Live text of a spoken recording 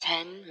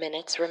10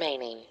 minutes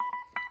remaining.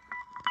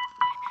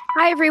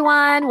 Hi,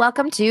 everyone.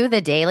 Welcome to the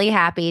Daily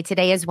Happy.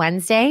 Today is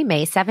Wednesday,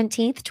 May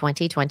 17th,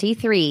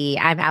 2023.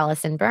 I'm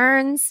Allison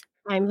Burns.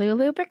 I'm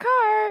Lulu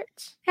Picard.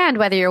 And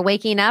whether you're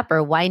waking up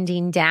or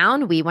winding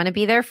down, we want to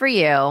be there for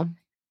you.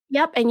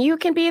 Yep. And you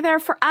can be there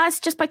for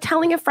us just by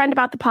telling a friend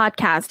about the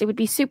podcast. It would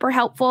be super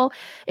helpful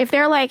if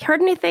they're like,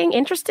 heard anything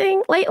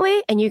interesting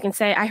lately? And you can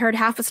say, I heard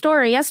half a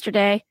story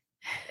yesterday.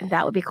 And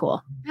that would be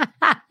cool.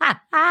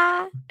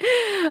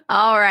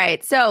 All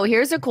right. So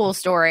here's a cool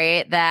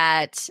story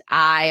that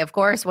I, of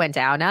course, went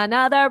down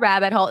another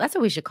rabbit hole. That's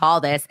what we should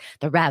call this,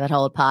 the Rabbit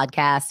Hole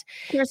Podcast.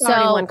 There's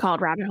already one called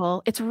Rabbit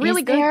Hole. It's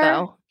really good,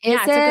 though.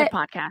 It's a good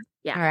podcast.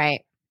 Yeah. All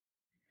right.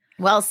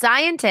 Well,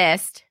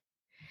 scientists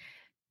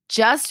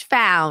just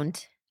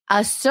found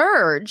a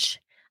surge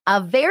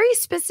of very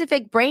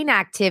specific brain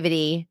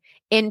activity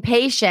in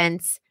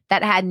patients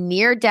that had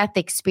near-death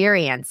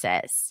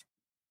experiences.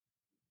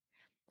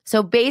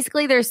 So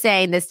basically, they're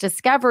saying this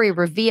discovery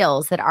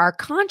reveals that our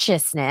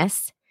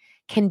consciousness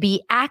can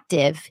be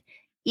active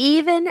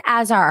even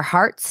as our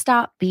hearts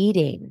stop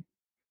beating.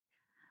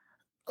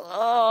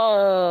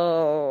 Oh.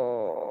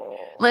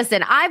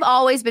 Listen, I've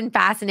always been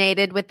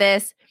fascinated with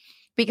this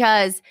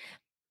because,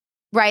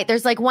 right,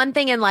 there's like one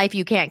thing in life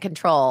you can't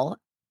control,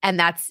 and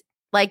that's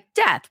like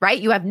death, right?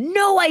 You have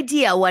no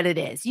idea what it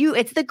is.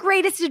 It's the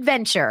greatest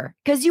adventure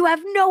because you have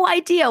no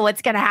idea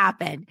what's going to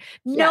happen.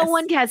 No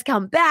one has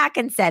come back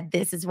and said,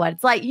 this is what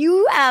it's like.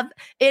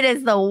 It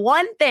is the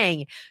one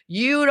thing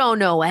you don't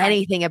know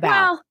anything about.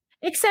 Well,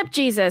 except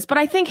Jesus, but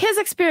I think his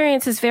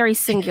experience is very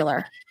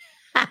singular.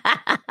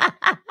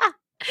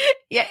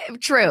 Yeah,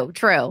 true.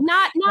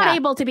 Not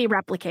able to be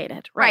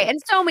replicated. Right. And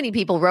so many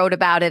people wrote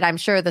about it. I'm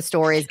sure the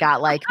stories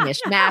got like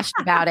mishmashed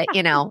about it,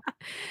 Yeah.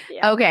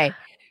 Okay.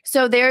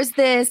 So there's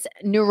this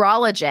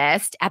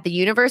neurologist at the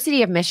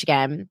University of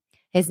Michigan.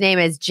 His name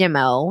is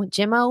Jimmo.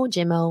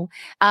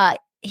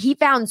 He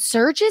found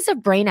surges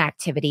of brain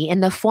activity in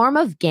the form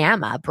of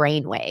gamma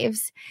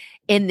brainwaves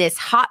in this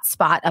hot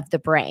spot of the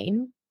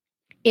brain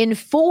in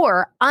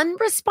 4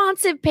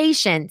 unresponsive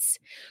patients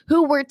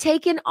who were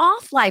taken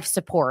off life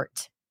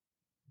support.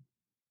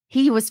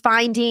 He was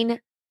finding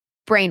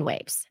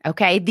brainwaves,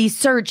 okay? These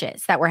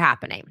surges that were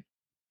happening,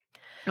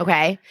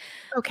 okay?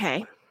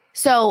 Okay.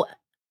 So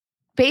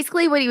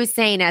basically what he was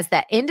saying is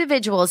that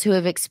individuals who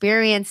have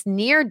experienced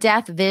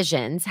near-death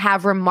visions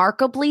have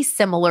remarkably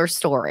similar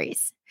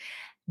stories.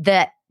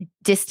 The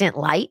distant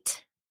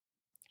light,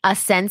 a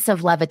sense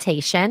of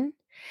levitation,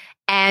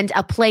 and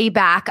a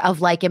playback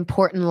of like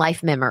important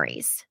life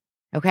memories.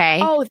 Okay?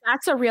 Oh,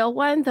 that's a real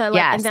one?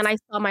 Yes. And then I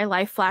saw my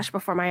life flash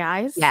before my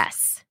eyes?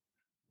 Yes.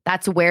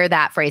 That's where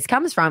that phrase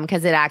comes from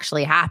because it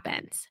actually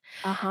happens.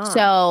 Uh-huh.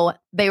 So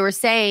they were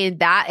saying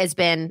that has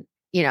been,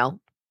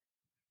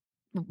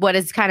 what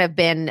has kind of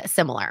been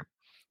similar.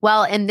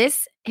 Well, in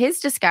his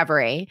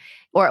discovery,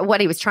 or what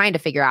he was trying to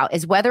figure out,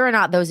 is whether or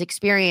not those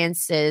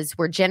experiences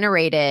were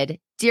generated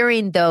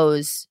during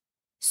those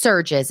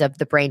surges of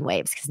the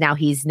brainwaves, because now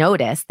he's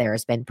noticed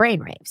there's been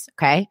brainwaves.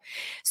 Okay.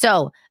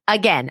 So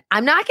again,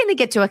 I'm not going to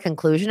get to a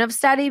conclusion of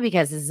study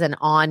because this is an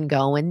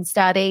ongoing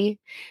study.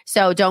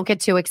 So don't get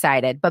too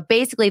excited. But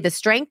basically, the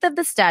strength of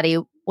the study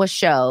was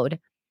showed.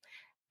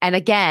 And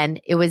again,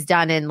 it was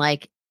done in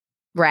like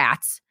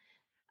rats.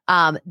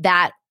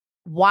 That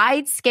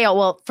wide scale,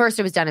 well, first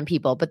it was done in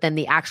people, but then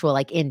the actual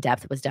like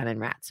in-depth was done in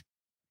rats.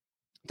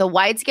 The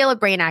wide scale of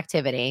brain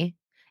activity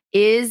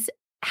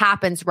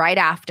happens right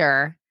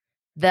after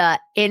the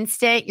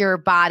instant your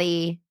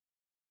body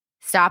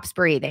stops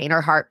breathing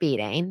or heart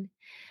beating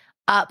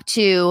up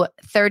to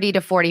 30 to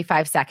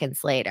 45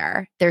 seconds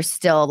later. There's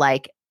still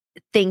like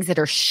things that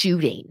are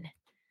shooting.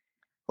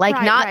 Like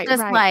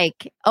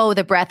like, oh,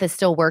 the breath is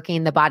still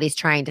working. The body's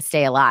trying to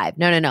stay alive.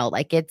 No.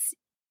 Like it's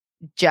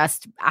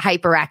just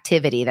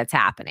hyperactivity that's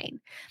happening.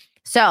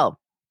 So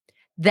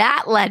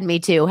that led me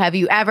to, have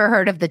you ever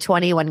heard of the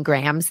 21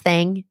 grams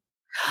thing?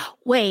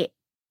 Wait,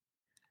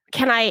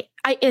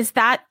 is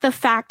that the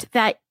fact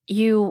that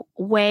you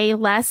weigh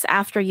less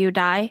after you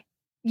die?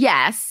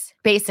 Yes,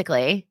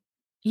 basically.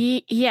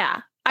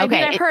 Yeah. I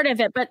mean, I've heard of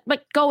it, but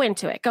go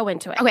into it.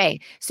 Okay.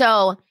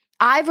 So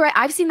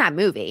I've seen that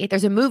movie.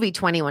 There's a movie,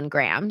 21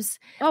 grams.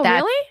 Oh,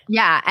 really?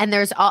 Yeah. And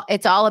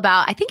it's all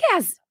about, I think it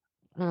has,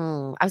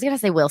 I was going to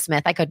say Will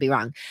Smith. I could be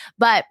wrong.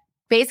 But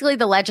basically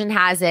the legend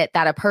has it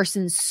that a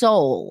person's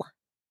soul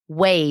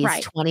weighs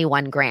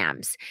 21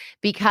 grams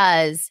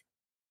because,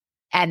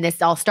 and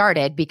this all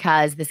started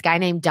because this guy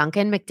named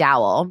Duncan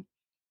McDowell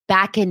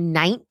back in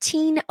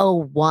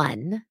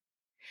 1901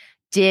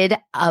 did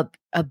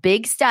a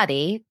big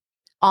study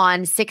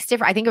on 6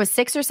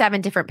 or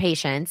 7 different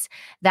patients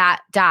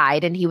that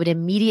died, and he would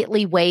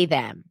immediately weigh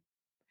them.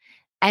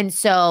 And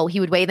so he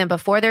would weigh them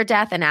before their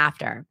death and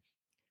after.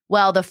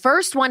 Well, the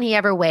first one he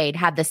ever weighed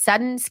had the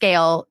sudden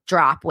scale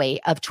drop weight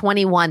of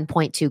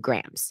 21.2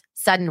 grams,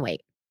 sudden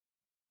weight.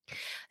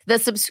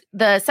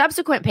 The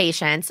subsequent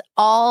patients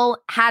all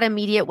had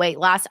immediate weight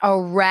loss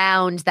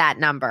around that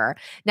number.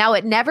 Now,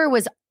 it never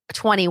was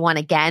 21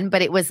 again,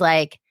 but it was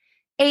like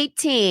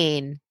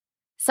 18,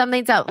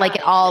 Something's up, like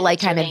it all like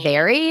kind of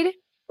varied.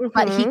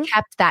 But he Mhm.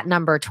 kept that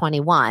number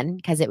 21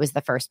 because it was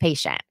the first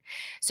patient.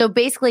 So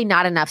basically,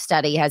 not enough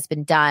study has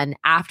been done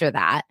after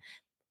that.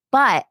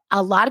 But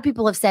a lot of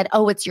people have said,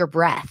 oh, it's your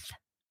breath.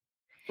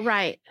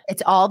 Right.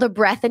 It's all the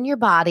breath in your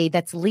body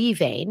that's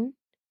leaving.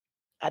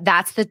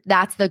 That's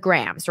the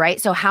grams,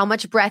 right? So how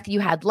much breath you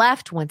had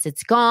left once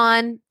it's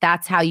gone,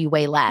 that's how you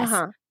weigh less.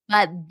 Uh-huh.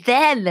 But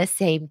then the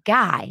same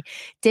guy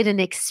did an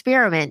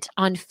experiment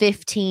on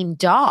 15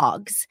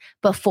 dogs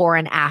before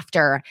and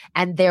after,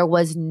 and there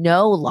was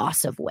no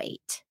loss of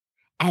weight.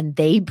 And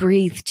they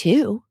breathe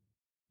too.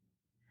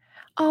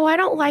 Oh, I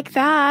don't like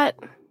that.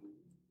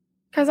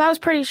 Because I was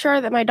pretty sure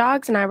that my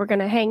dogs and I were going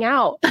to hang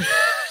out. I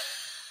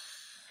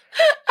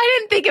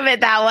didn't think of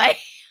it that way.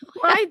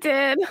 I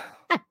did.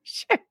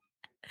 Sure.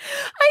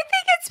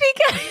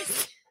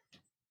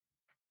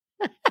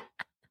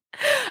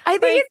 I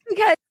think it's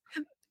because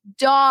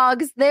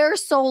dogs, their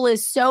soul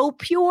is so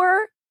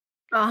pure.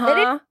 Uh-huh. That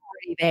it's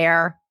already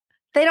there.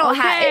 They don't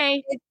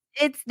have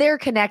it's they're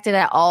connected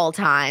at all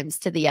times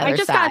to the other I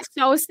just side. got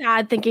so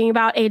sad thinking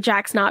about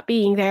Ajax not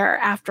being there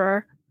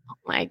after. Oh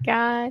my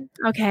God.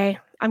 Okay.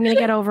 I'm going to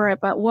get over it,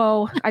 but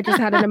whoa, I just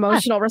had an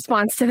emotional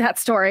response to that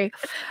story.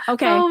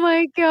 Okay. Oh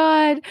my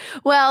God.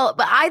 Well,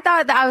 but I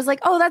thought that I was like,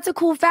 oh, that's a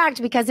cool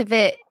fact because if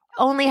it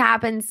only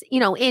happens,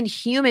 in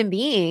human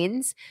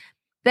beings,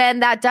 then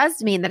that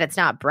does mean that it's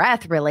not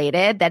breath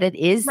related, that it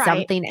is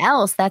something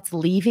else that's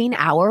leaving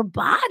our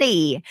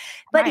body.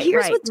 But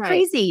here's what's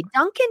crazy.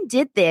 Duncan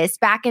did this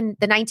back in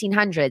the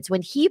 1900s.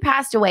 When he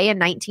passed away in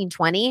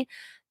 1920,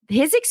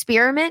 his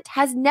experiment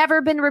has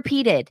never been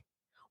repeated.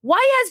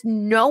 Why has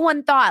no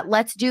one thought,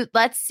 let's do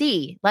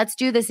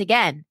this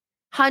again?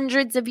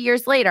 Hundreds of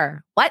years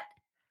later. What?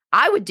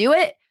 I would do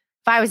it.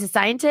 If I was a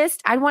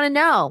scientist, I'd want to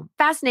know.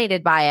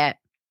 Fascinated by it.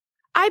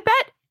 I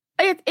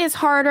bet it is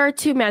harder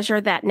to measure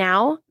that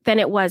now than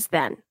it was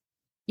then.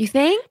 You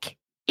think?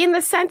 In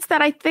the sense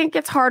that I think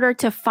it's harder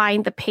to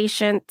find the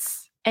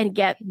patients and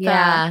get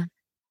the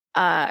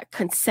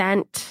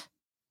consent.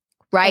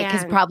 Right,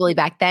 because probably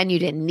back then you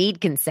didn't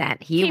need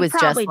consent. He was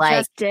just like,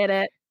 just did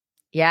it.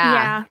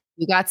 Yeah.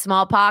 You got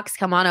smallpox,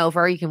 come on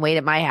over. You can wait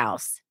at my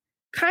house.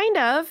 Kind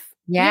of.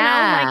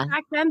 Yeah. Like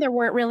back then there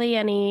weren't really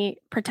any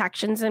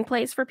protections in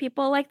place for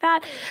people like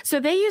that. So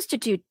they used to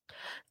do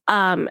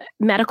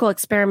medical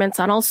experiments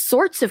on all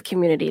sorts of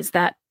communities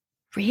that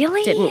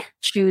really didn't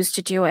choose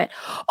to do it.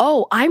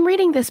 Oh, I'm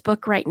reading this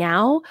book right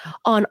now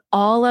on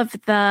all of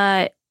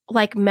the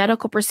like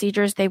medical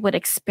procedures they would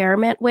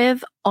experiment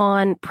with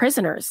on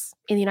prisoners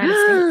in the United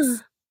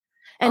States.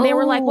 And they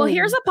were like, well,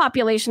 here's a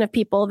population of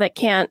people that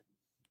can't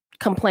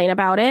complain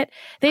about it.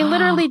 They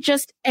literally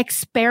just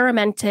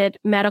experimented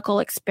medical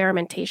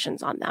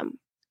experimentations on them.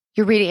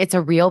 You're reading, it's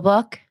a real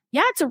book?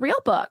 Yeah, it's a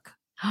real book.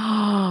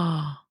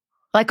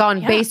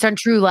 Based on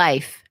true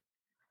life.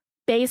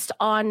 Based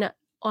on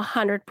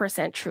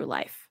 100% true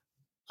life.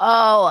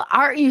 Oh,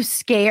 aren't you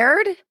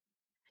scared?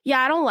 Yeah,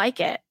 I don't like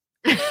it.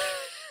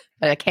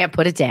 But I can't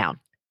put it down.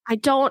 I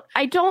don't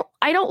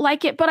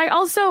like it, but I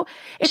also,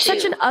 it's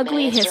such an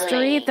ugly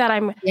history that I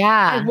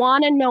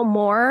want to know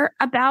more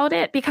about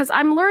it because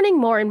I'm learning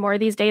more and more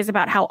these days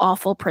about how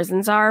awful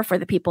prisons are for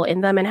the people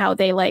in them and how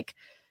they like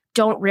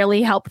don't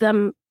really help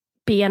them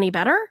be any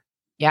better.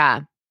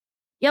 Yeah.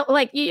 Yeah.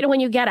 Like,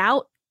 when you get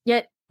out,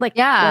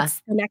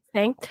 what's the next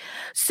thing?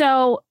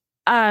 So,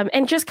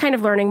 and just kind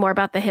of learning more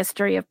about the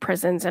history of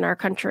prisons in our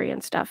country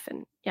and stuff.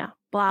 And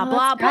blah,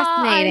 blah, blah.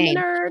 I'm a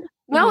nerd.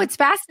 No, it's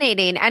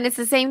fascinating. And it's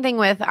the same thing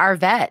with our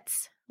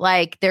vets.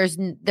 Like there's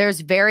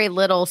very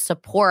little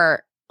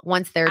support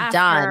once they're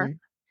done.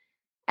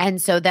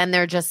 And so then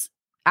they're just,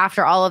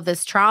 after all of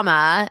this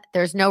trauma,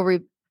 there's no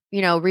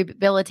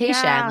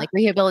rehabilitation. Our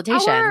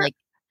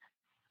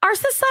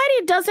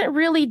society doesn't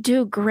really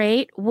do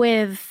great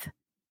with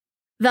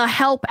the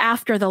help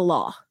after the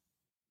law.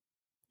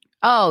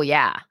 Oh,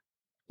 yeah.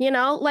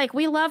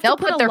 We love to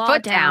put their law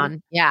foot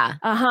down. Yeah.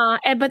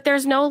 But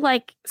there's no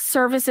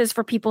services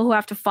for people who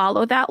have to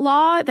follow that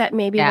law that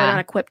maybe we're not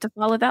equipped to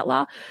follow that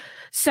law.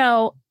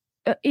 So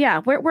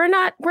we're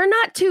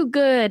not too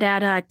good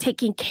at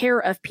taking care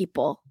of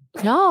people.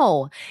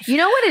 No. You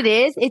know what it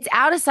is? It's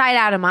out of sight,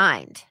 out of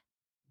mind.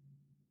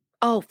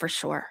 Oh, for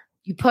sure.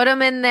 You put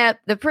them in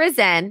the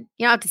prison,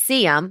 you don't have to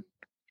see them.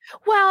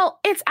 Well,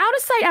 it's out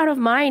of sight, out of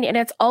mind. And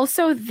it's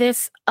also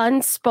this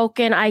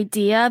unspoken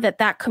idea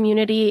that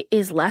community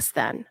is less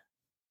than.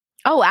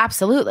 Oh,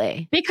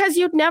 absolutely. Because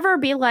you'd never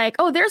be like,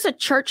 oh, there's a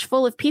church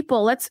full of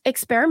people. Let's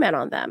experiment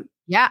on them.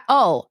 Yeah.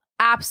 Oh,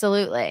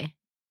 absolutely.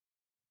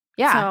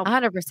 Yeah,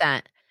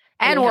 100%.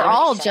 And we're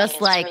all just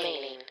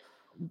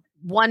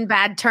one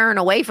bad turn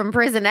away from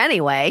prison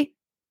anyway.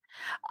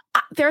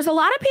 There's a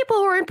lot of people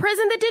who are in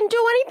prison that didn't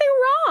do anything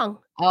wrong.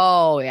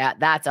 Oh, yeah.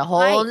 That's a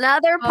whole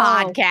nother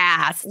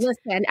podcast.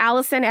 Listen,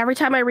 Allison, every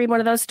time I read one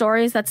of those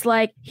stories that's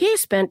like, he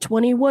spent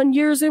 21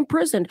 years in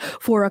prison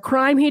for a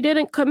crime he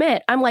didn't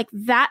commit. I'm like,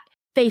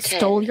 they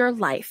stole your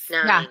life.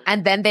 9, yeah.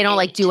 And then they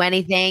don't do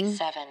anything.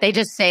 7, they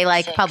just say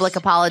 6, public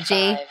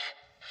apology. 5,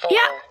 4,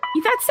 yeah.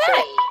 That's 3,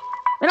 it.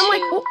 And I'm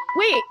like, two,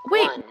 wait.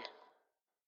 one.